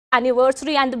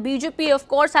anniversary, and the BJP of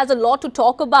course has a lot to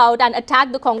talk about and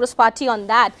attack the Congress party on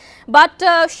that. But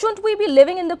shouldn't we be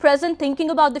living in the present, thinking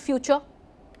about the future?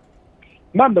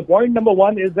 Ma'am, the point number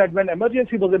one is that when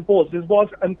emergency was imposed, this was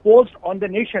imposed on the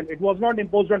nation. It was not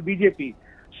imposed on BJP.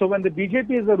 So when the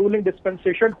BJP is a ruling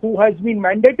dispensation who has been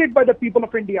mandated by the people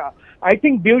of India, I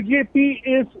think BJP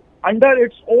is under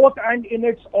its oath and in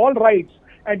its all rights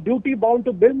and duty bound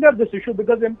to bring up this issue,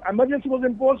 because emergency was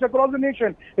imposed across the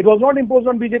nation. It was not imposed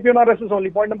on BJP and RSS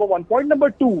only. Point number one. Point number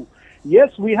two,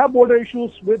 yes, we have border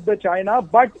issues with China,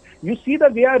 but you see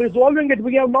that they are resolving it.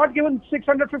 We have not given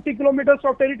 650 kilometers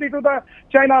of territory to the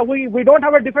China. We don't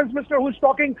have a defense minister who is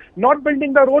talking not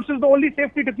building the roads is the only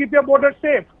safety to keep your borders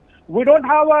safe. We don't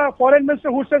have a foreign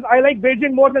minister who says, I like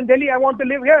Beijing more than Delhi, I want to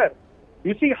live here.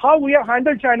 You see how we have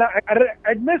handled China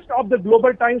amidst of the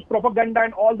global times propaganda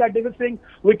and all that. They were saying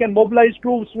we can mobilize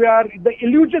troops. We are the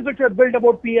illusions which were built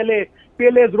about PLA.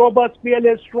 PLA is robust,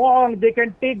 PLA is strong, they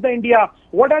can take the India.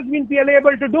 What has been PLA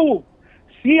able to do?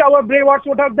 See our brave-hearts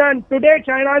what have done. Today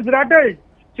China is rattled.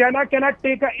 China cannot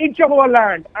take an inch of our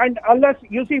land. And unless,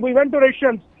 you see, we went to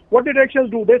Russians. What did Russians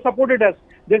do? They supported us.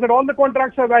 They said all the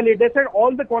contracts are valid. They said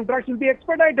all the contracts will be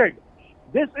expedited.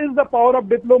 This is the power of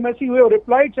diplomacy. We have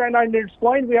replied China in its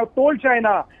point. We have told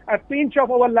China a pinch of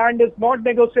our land is not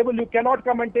negotiable. You cannot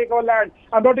come and take our land.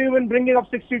 I'm not even bringing up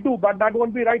 62, but that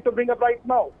won't be right to bring up right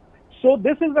now. So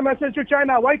this is the message to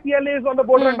China. Why PLA is on the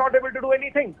border and not able to do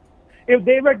anything? If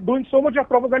they were doing so much of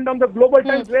propaganda on the global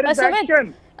times, where is the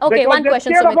action? Okay, Because one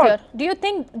question, Sumit, here. Do you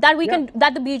think that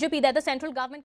that the BJP, that the central government